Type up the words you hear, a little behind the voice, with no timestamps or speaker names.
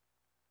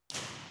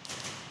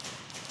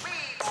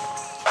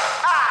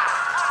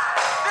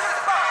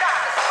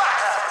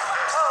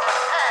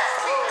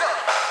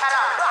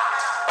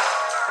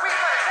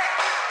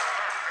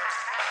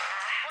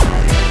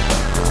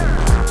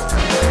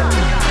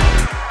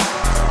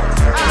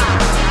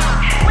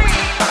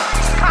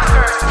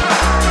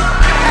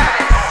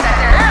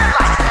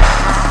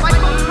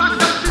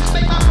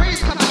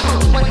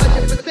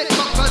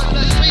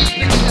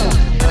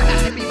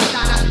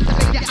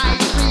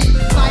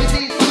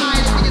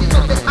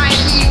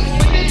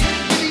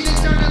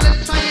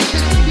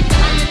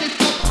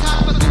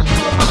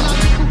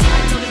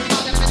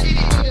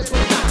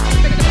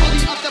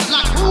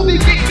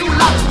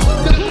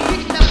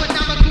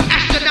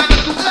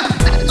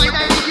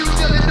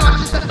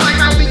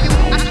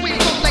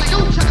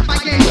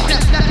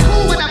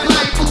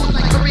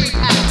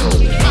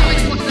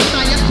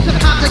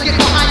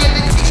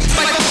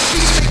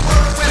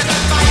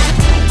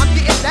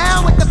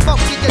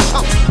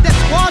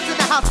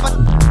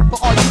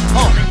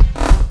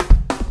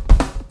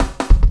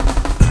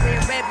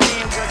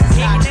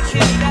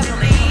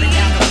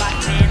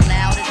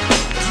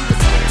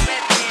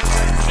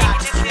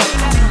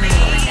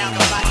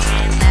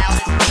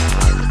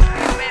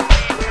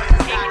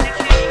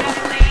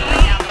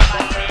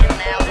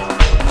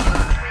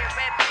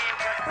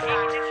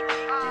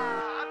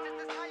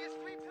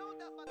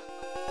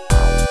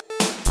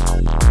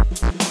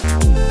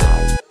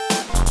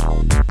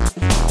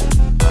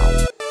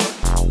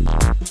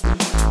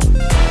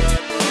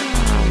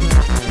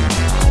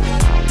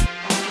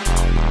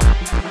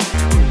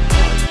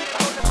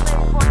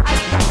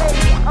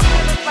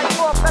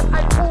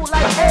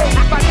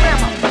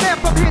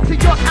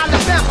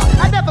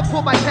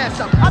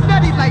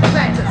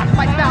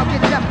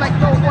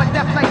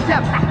like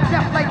death,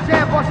 death like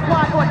jam or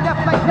squad or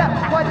death like death.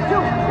 1,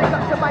 2, pick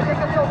up to my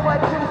niggas on 1,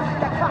 2. See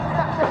that clock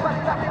stop, the bus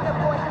stop in the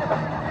boys.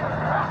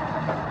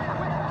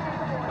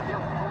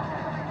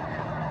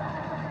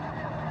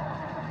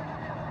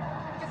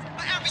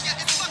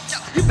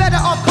 You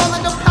better off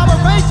calling them Power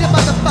Ranger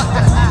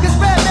motherfuckers, cause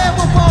Redman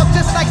will fall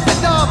just like